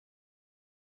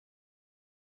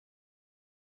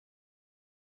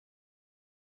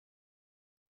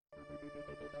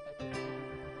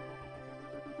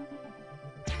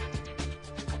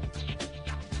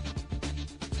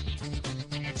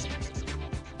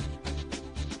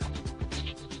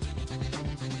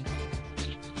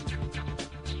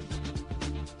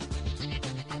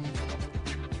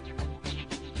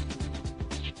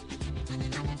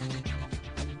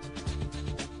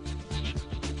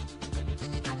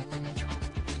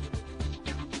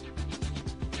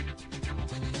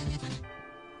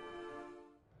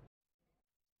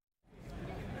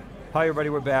Hi everybody,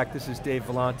 we're back. This is Dave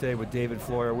Vellante with David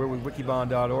Floyer. We're with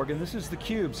wikibon.org, and this is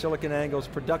theCUBE, SiliconANGLE's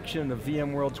production of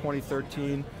VMworld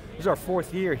 2013. This is our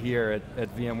 4th year here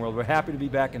at VMworld. We're happy to be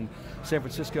back in San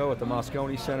Francisco at the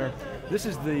Moscone Center. This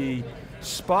is the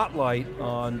spotlight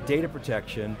on data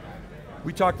protection.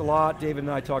 We talked a lot, David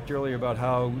and I talked earlier about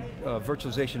how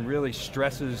virtualization really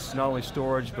stresses not only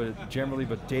storage, but generally,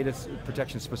 but data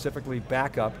protection specifically,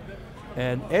 backup.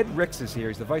 And Ed Ricks is here,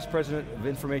 he's the Vice President of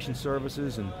Information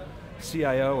Services and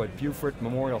CIO at Beaufort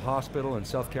Memorial Hospital in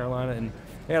South Carolina. And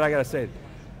Ed, I got to say,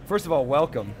 first of all,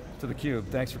 welcome to theCUBE.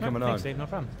 Thanks for coming on. Thanks, Dave, no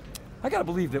problem. I got to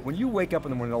believe that when you wake up in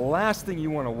the morning, the last thing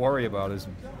you want to worry about is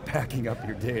backing up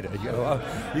your data.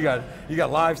 You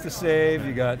got lives to save,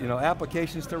 you got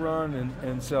applications to run,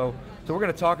 and so we're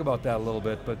going to talk about that a little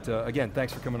bit, but again,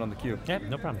 thanks for coming on theCUBE. Yeah,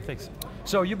 no problem, thanks.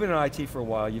 So you've been in IT for a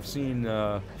while, you've seen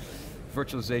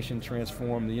virtualization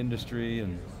transform the industry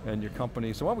and your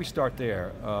company, so why don't we start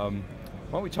there?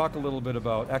 Why don't we talk a little bit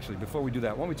about, actually before we do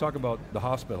that, why don't we talk about the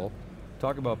hospital,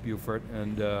 talk about Beaufort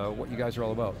and what you guys are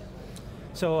all about.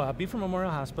 So Beaufort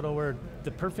Memorial Hospital, we're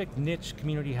the perfect niche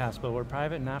community hospital. We're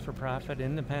private, not-for-profit,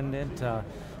 independent,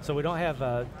 so we don't have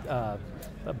a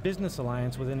business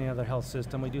alliance with any other health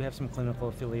system. We do have some clinical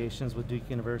affiliations with Duke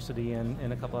University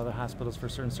and a couple other hospitals for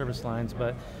certain service lines,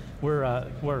 but we're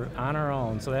on our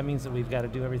own, so that means that we've got to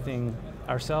do everything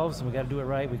ourselves and we've got to do it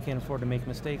right. We can't afford to make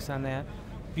mistakes on that.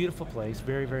 Beautiful place,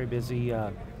 very, very busy.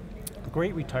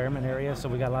 Great retirement area, so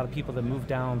we got a lot of people that move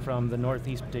down from the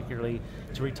Northeast particularly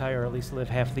to retire or at least live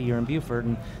half the year in Beaufort,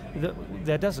 and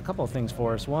that does a couple of things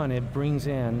for us. One, it brings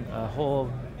in a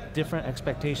whole different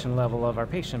expectation level of our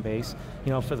patient base,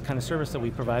 for the kind of service that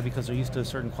we provide because they're used to a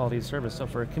certain quality of service. So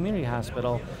for a community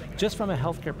hospital, just from a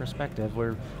healthcare perspective,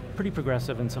 we're pretty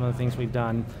progressive in some of the things we've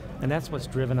done, and that's what's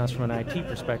driven us from an IT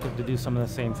perspective to do some of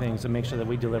the same things and make sure that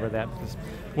we deliver that, because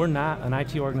we're not an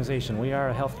IT organization, we are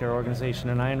a healthcare organization,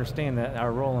 and I understand that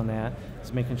our role in that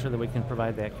is making sure that we can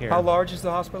provide that care. How large is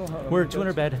the hospital? We're a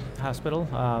 200-bed hospital,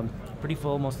 pretty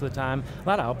full most of the time. A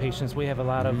lot of outpatients. We have a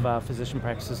lot of physician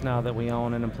practices now that we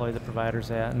own and employ the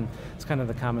providers at, and it's kind of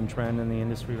the common trend in the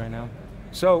industry right now.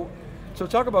 So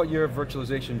talk about your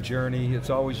virtualization journey. It's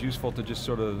always useful to just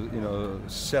sort of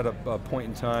set up a point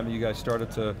in time you guys started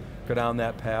to go down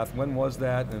that path. When was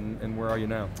that, and where are you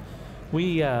now?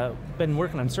 We've been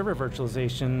working on server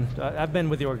virtualization. I've been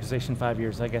with the organization 5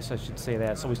 years, I guess I should say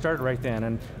that. So we started right then,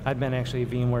 and I've been actually a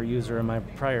VMware user in my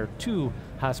prior 2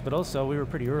 hospitals, so we were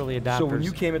pretty early adopters. So when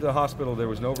you came into the hospital, there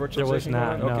was no virtualization? There was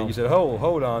not, no. Okay, you said,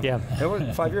 hold on. Yeah. It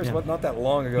was 5 years, yeah. Not that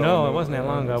long ago. No, it wasn't that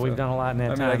long ago. We've done a lot in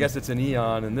that time. I guess it's an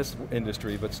eon in this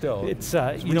industry, but still, it's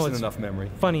recent enough memory.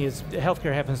 Funny is,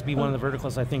 healthcare happens to be one of the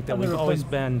verticals I think that we've always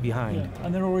been behind. Yeah.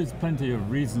 And there are always plenty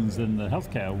of reasons in the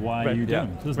healthcare why you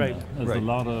don't, isn't there? There's a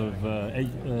lot of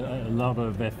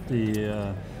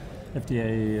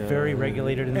FDA very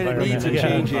regulated environment. And it needs a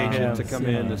change agent to come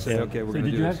in to say, okay, we're going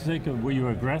to do this. So did you have to take were you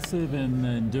aggressive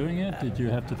in doing it? Did you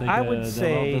have to take a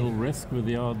little risk with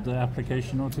the odd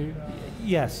application or two?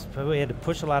 Yes, but we had to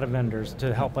push a lot of vendors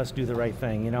to help us do the right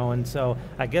thing, and so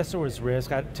I guess there was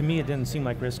risk. To me it didn't seem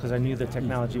like risk because I knew the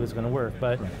technology was going to work,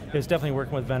 but it was definitely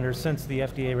working with vendors since the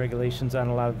FDA regulations on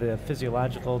a lot of the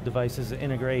physiological devices that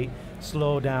integrate,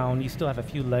 slow down. You still have a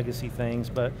few legacy things,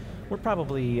 but we're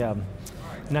probably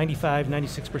 95,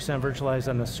 96% virtualized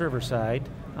on the server side,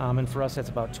 and for us that's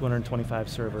about 225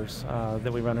 servers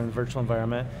that we run in a virtual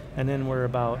environment, and then we're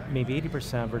about maybe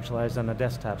 80% virtualized on the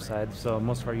desktop side, so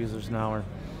most of our users now are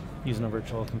using a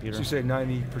virtual computer. So you say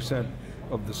 90%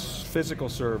 of the physical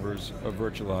servers are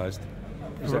virtualized,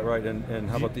 is that right? And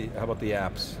how about the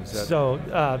apps? Is that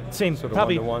so same, sort of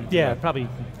probably, 1-to-1? yeah, probably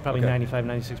Okay. 95,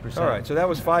 96%. All right, so that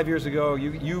was 5 years ago.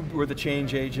 You were the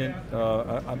change agent.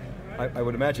 I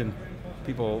would imagine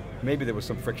people, maybe there was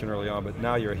some friction early on, but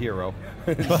now you're a hero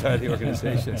inside the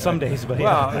organization. Some days, but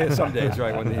well, yeah, some days,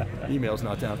 right, when the email's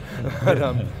not down. But,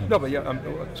 no, but yeah,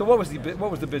 so what was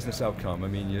the business outcome? I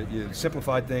mean, you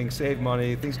simplified things, saved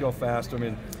money, things go faster. I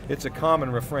mean, it's a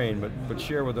common refrain, but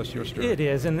share with us your story. It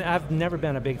is, and I've never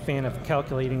been a big fan of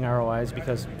calculating ROIs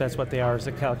because that's what they are, is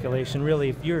a calculation. Really,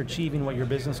 if you're achieving what your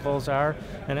business goals are,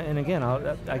 and again,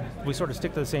 we sort of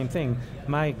stick to the same thing.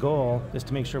 My goal is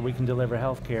to make sure we can deliver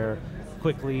healthcare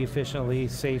quickly, efficiently,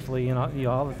 safely, and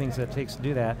all the things that it takes to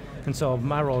do that. And so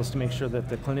my role is to make sure that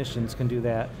the clinicians can do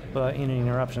that without any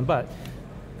interruption. But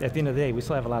at the end of the day, we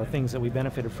still have a lot of things that we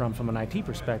benefited from an IT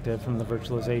perspective, from the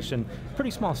virtualization.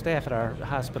 Pretty small staff at our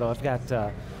hospital. I've got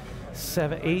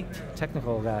 8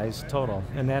 technical guys total,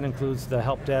 and that includes the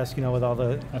help desk, with all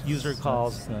the user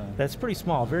calls. That's pretty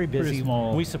small, very busy. Pretty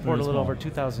small, we support a little over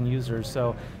 2,000 users,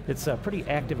 so it's a pretty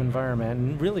active environment,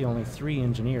 and really only 3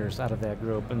 engineers out of that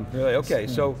group. And really, okay,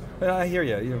 so I hear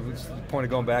you. It's the point of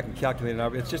going back and calculating,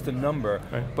 it's just a number,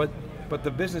 right. But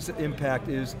the business impact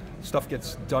is stuff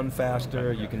gets done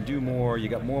faster, you can do more, you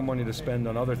got more money to spend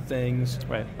on other things.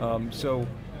 Right. So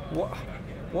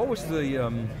what was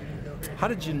the, how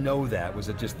did you know that? Was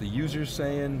it just the users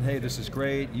saying, hey, this is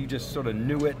great, you just sort of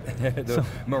knew it, the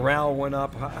morale went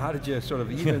up? How did you sort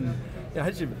of even, how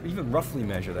did you even roughly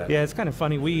measure that? Yeah, it's kind of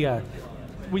funny. We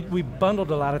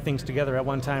bundled a lot of things together at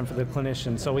one time for the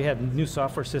clinicians. So we had a new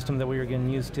software system that we were getting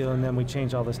used to, and then we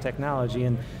changed all this technology.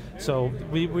 And so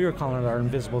we were calling it our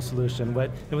invisible solution, but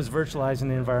it was virtualizing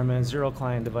the environment, 0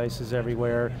 client devices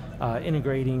everywhere,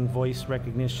 integrating voice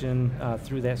recognition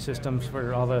through that system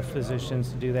for all the physicians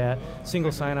to do that.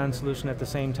 Single sign-on solution at the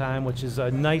same time, which is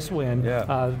a nice win.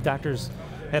 Yeah.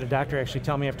 Had a doctor actually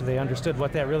tell me after they understood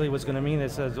what that really was going to mean. They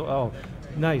said, oh,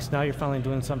 nice, now you're finally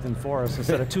doing something for us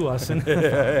instead of to us. And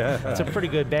it's a pretty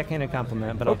good backhanded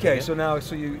compliment. But okay, so now,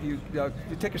 you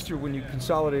take us through when you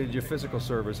consolidated your physical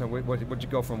servers, and what'd you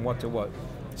go from what to what?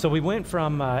 So we went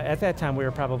from, at that time we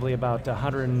were probably about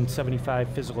 175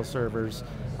 physical servers,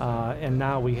 and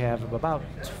now we have about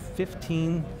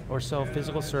 15 or so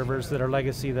physical servers that are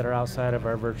legacy, that are outside of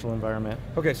our virtual environment.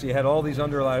 Okay, so you had all these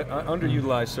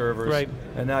underutilized servers, right.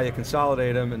 And now you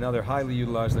consolidate them, and now they're highly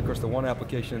utilized. And of course, the one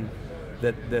application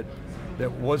that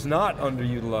was not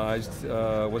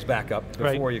underutilized was backup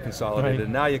before right. you consolidated. Right.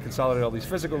 And now you consolidate all these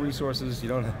physical resources.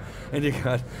 And you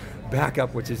got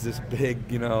backup, which is this big,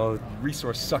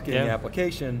 resource-sucking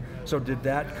application. So did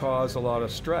that cause a lot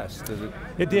of stress?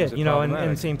 It did,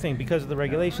 and same thing, because of the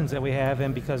regulations that we have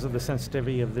and because of the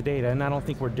sensitivity of the data, and I don't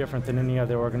think we're different than any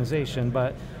other organization,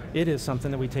 but it is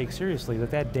something that we take seriously,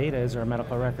 that data is our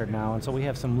medical record now, and so we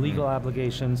have some legal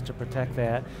obligations to protect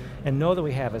that and know that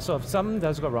we have it. So if something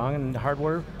does go wrong and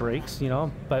hardware breaks,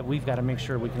 but we've got to make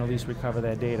sure we can at least recover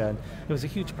that data. And it was a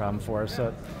huge problem for us.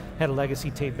 So had a legacy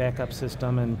tape backup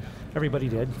system, and everybody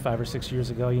did 5 or 6 years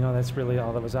ago. That's really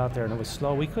all that was out there, and it was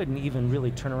slow. We couldn't even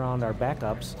really turn around our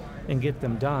backups and get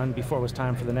them done before it was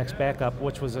time for the next backup,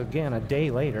 which was again a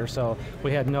day later. So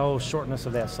we had no shortness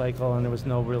of that cycle, and there was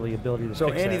no really ability to fix that.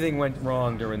 So anything went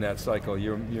wrong during that cycle,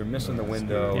 you're missing the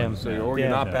window, and so you're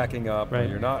not backing up, right.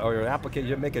 or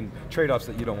you're making trade-offs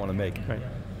that you don't want to make. Right.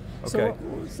 Okay.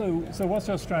 So what's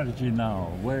your strategy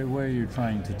now? Where are you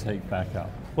trying to take back up?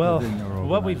 Well,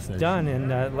 what we've done in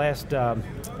the last, I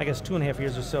guess 2.5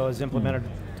 years or so is implemented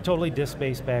a totally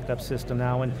disk-based backup system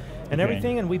now, and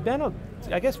everything, and we've been,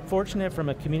 I guess, fortunate from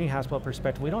a community hospital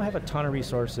perspective. We don't have a ton of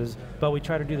resources, but we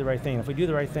try to do the right thing. If we do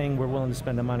the right thing, we're willing to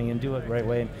spend the money and do it the right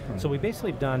way. So we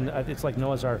basically done, it's like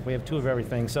Noah's Ark, we have 2 of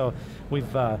everything. So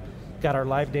we've got our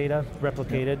live data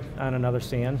replicated on another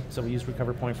SAN, so we use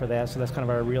Recover Point for that, so that's kind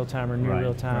of our real-time or near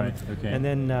real-time. Right, okay. And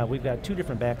then we've got 2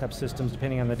 different backup systems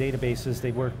depending on the databases.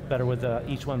 They work better with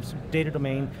each one's data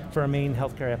domain for a main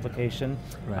healthcare application,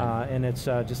 and it's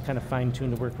just kind of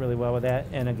fine-tuned to work really well with that.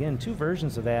 And again, 2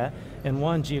 versions of that, and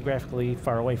 1 geographically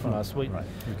far away from us.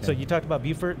 So you talked about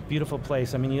Beaufort, beautiful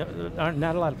place. I mean,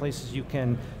 not a lot of places you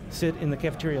can sit in the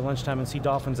cafeteria at lunchtime and see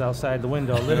dolphins outside the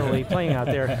window, literally playing out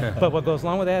there. But what goes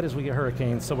along with that is we get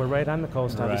hurricanes, so we're right on the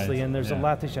coast, obviously, and there's a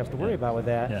lot that you have to worry about with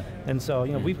that. And so,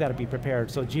 we've got to be prepared.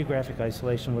 So geographic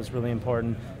isolation was really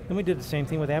important. And we did the same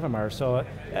thing with Avamars. So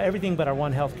everything but our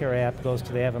One Healthcare app goes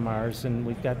to the Avamars, and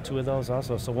we've got 2 of those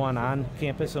also. So 1 on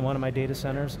campus in one of my data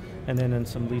centers, and then in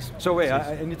some lease. So wait,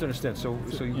 I need to understand. So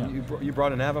you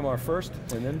brought an Avamar first,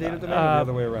 and then data domain, or the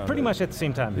other way around? Pretty much at the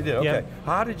same time. You did, okay.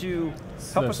 How did you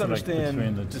help us understand,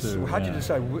 how did you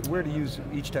decide where to use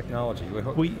each technology?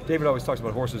 David always talks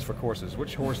about horses for courses.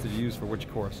 Which horse did you use for which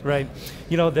course? Right,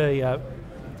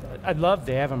 I love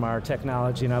the Avamar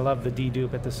technology, and I love the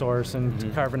dedupe at the source,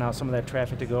 and carving out some of that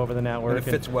traffic to go over the network. And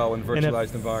it fits well in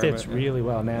virtualized environment. Fits really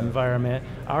well in that environment.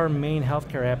 Our main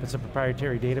healthcare app is a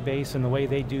proprietary database, and the way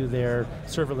they do their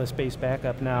serverless-based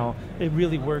backup now, it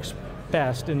really works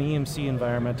best in the EMC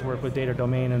environment to work with data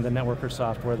domain and the networker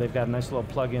software. They've got a nice little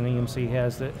plug-in EMC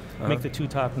has that make the two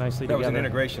talk nicely together. That was an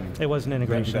integration. It was an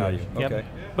integration. Value. Yep. Okay.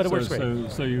 But it works great.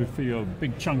 So you, for your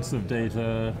big chunks of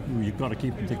data, you've got to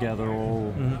keep them together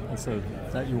all, so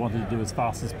that you wanted to do as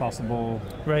fast as possible.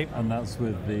 Right. And that's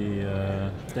with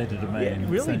the data domain,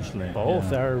 really, essentially.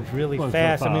 both are really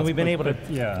fast. I mean, we've been able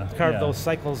to carve those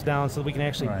cycles down so that we can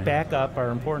actually back up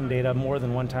our important data more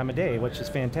than one time a day, which is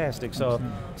fantastic. So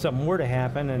something were to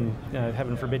happen, and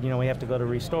heaven forbid, we have to go to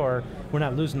restore, we're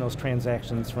not losing those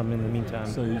transactions from in the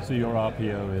meantime. So your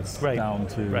RPO is down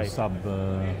to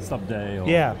sub day or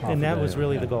and that was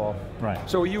really the goal. Right.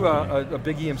 So are you a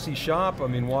big EMC shop? I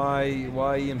mean, why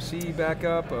EMC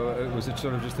backup? Was it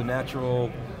sort of just a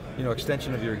natural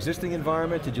extension of your existing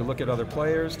environment? Did you look at other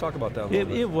players? Talk about that a little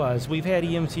bit. It was. We've had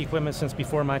EMC equipment since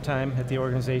before my time at the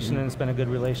organization, and it's been a good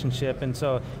relationship, and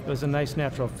so it was a nice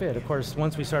natural fit. Of course,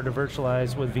 once we started to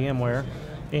virtualize with VMware,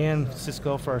 and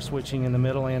Cisco for our switching in the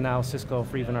middle, and now Cisco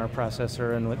for even our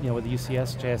processor, and with the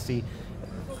UCS chassis,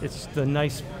 it's the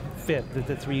nice fit that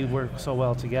the three work so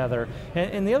well together.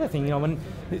 And the other thing,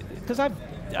 because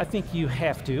I think you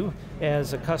have to,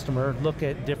 as a customer, look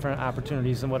at different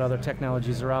opportunities and what other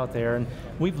technologies are out there. And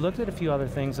we've looked at a few other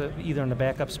things, either in the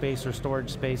backup space or storage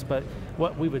space, but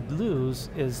what we would lose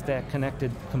is that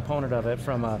connected component of it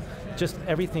from just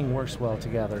everything works well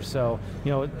together. So,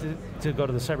 to go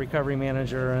to the Site Recovery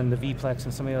Manager and the vPlex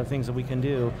and some of the other things that we can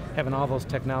do, having all those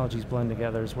technologies blend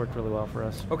together has worked really well for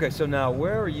us. Okay, so now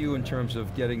where are you in terms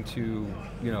of getting to,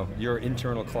 your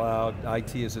internal cloud,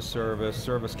 IT as a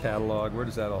service catalog, where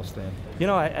does that all stand?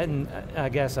 I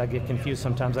guess I get confused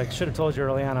sometimes. I should have told you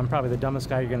early on, I'm probably the dumbest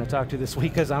guy you're going to talk to this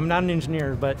week, because I'm not an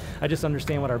engineer, but I just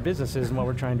understand what our business is and what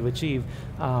we're trying to achieve.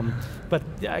 But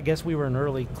I guess we were an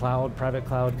early cloud, private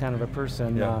cloud kind of a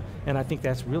person, and I think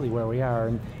that's really where we are.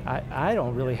 And I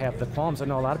don't really have the qualms. I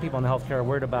know a lot of people in healthcare are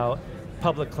worried about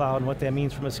public cloud and what that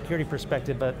means from a security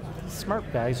perspective, but smart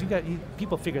guys,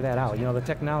 people figure that out. The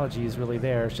technology is really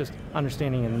there. It's just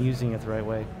understanding and using it the right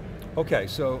way. Okay,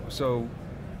 so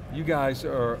you guys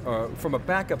are, from a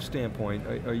backup standpoint,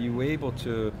 are you able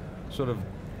to sort of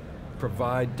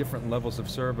provide different levels of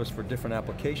service for different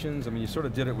applications? I mean, you sort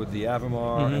of did it with the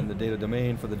Avamar and the data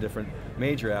domain for the different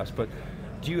major apps, but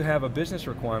do you have a business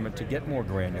requirement to get more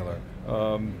granular,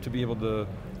 to be able to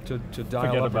dial up or dial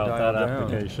down? Forget about that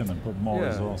application and put more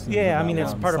resources. Yeah, I mean,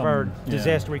 it's part of our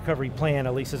disaster recovery plan,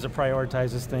 at least as it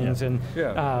prioritizes things, and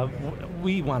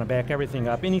we want to back everything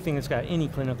up. Anything that's got any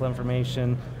clinical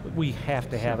information, we have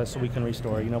to have it so we can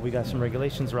restore. We got some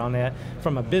regulations around that.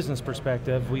 From a business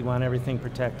perspective, we want everything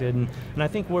protected, and I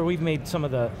think where we've made some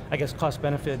of the,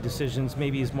 cost-benefit decisions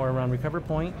maybe is more around recovery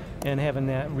point and having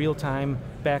that real-time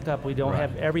backup. We don't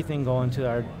have everything going to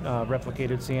our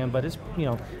replicated SAN, but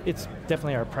it's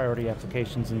definitely our priority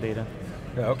applications and data.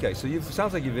 Yeah, okay, so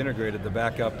sounds like you've integrated the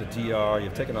backup, the DR,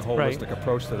 you've taken a holistic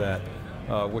approach to that,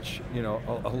 which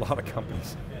a lot of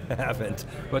companies haven't.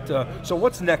 But so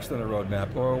what's next on the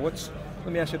roadmap, or let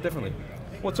me ask you it differently,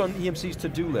 what's on EMC's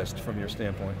to-do list from your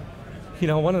standpoint?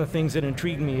 One of the things that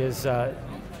intrigued me is,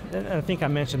 and I think I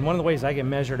mentioned, one of the ways I get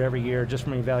measured every year, just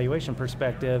from an evaluation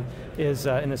perspective, is,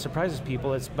 and it surprises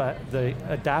people, it's the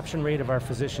adoption rate of our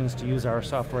physicians to use our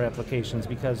software applications,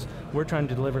 because we're trying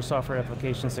to deliver software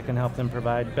applications that can help them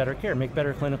provide better care, make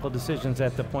better clinical decisions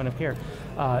at the point of care.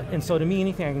 And so to me,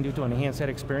 anything I can do to enhance that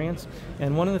experience,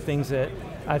 and one of the things that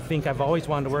I think I've always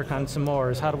wanted to work on some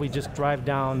more is how do we just drive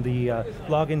down the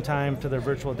login time to their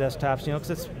virtual desktops,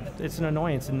 because it's an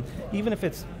annoyance, and even if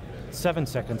it's 7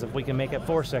 seconds, if we can make it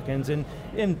 4 seconds, and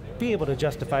be able to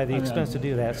justify the expense to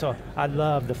do that. So I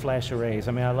love the flash arrays.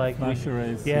 I mean, I like flash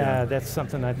arrays. Yeah, that's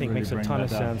something I think really makes a ton of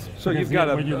sense. So you've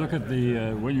got when you look at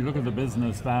the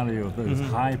business value of those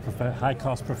high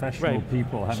cost professional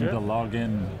people having to log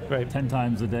in 10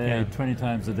 times a day, 20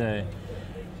 times a day,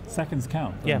 seconds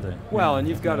count, don't they? Well, and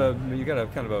you've got a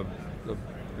kind of a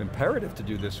imperative to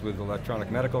do this with electronic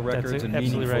medical records and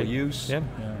meaningful use,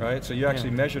 right? So you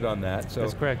actually measured on that. So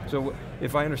that's correct. So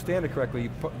if I understand it correctly,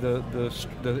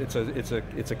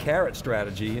 it's a carrot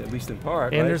strategy, at least in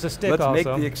part. And there's a stick also. Let's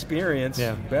make the experience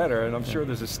better, and I'm sure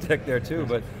there's a stick there too.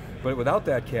 But without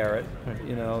that carrot,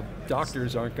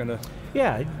 doctors aren't going to.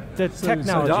 Yeah, the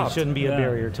technology shouldn't be a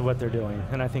barrier to what they're doing,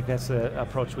 and I think that's the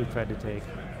approach we've tried to take.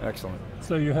 Excellent.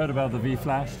 So you heard about the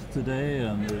vFlash today,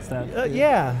 and is that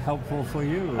helpful for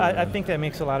you? I think that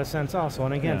makes a lot of sense also,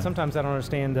 and again, sometimes I don't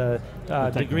understand the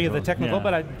degree of the technical,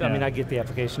 but I mean, I get the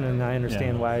application and I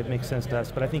understand why it makes sense to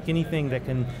us, but I think anything that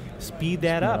can speed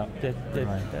that up,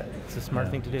 that's a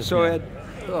smart thing to do. So Ed,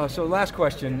 so last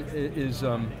question is,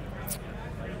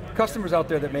 customers out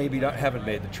there that maybe haven't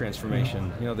made the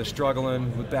transformation, you know, they're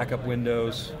struggling with backup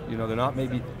windows, you know, they're not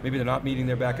maybe they're not meeting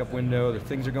their backup window, their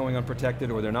things are going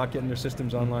unprotected, or they're not getting their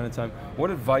systems online in time. What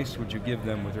advice would you give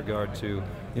them with regard to,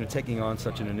 you know, taking on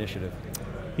such an initiative?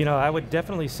 You know, I would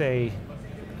definitely say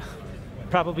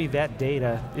probably that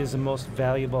data is the most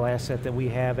valuable asset that we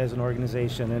have as an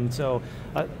organization, and so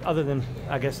other than,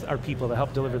 I guess, our people that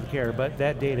help deliver the care, but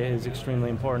that data is extremely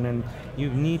important, and you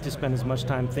need to spend as much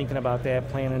time thinking about that,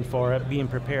 planning for it, being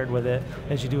prepared with it,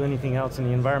 as you do anything else in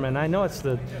the environment. And I know it's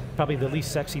probably the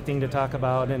least sexy thing to talk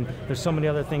about, and there's so many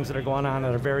other things that are going on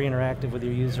that are very interactive with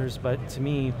your users, but to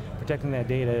me, protecting that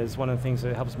data is one of the things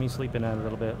that helps me sleep at night a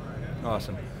little bit.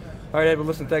 Awesome. All right, Ed, well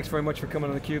listen, thanks very much for coming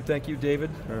on theCUBE. Thank you, David,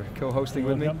 for co-hosting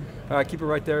with me. All right, keep it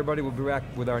right there, everybody. We'll be back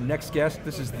with our next guest.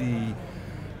 This is the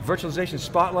Virtualization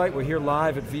Spotlight. We're here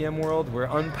live at VMworld. We're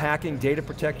unpacking data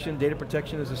protection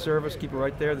as a service. Keep it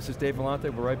right there. This is Dave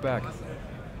Vellante. We're right back.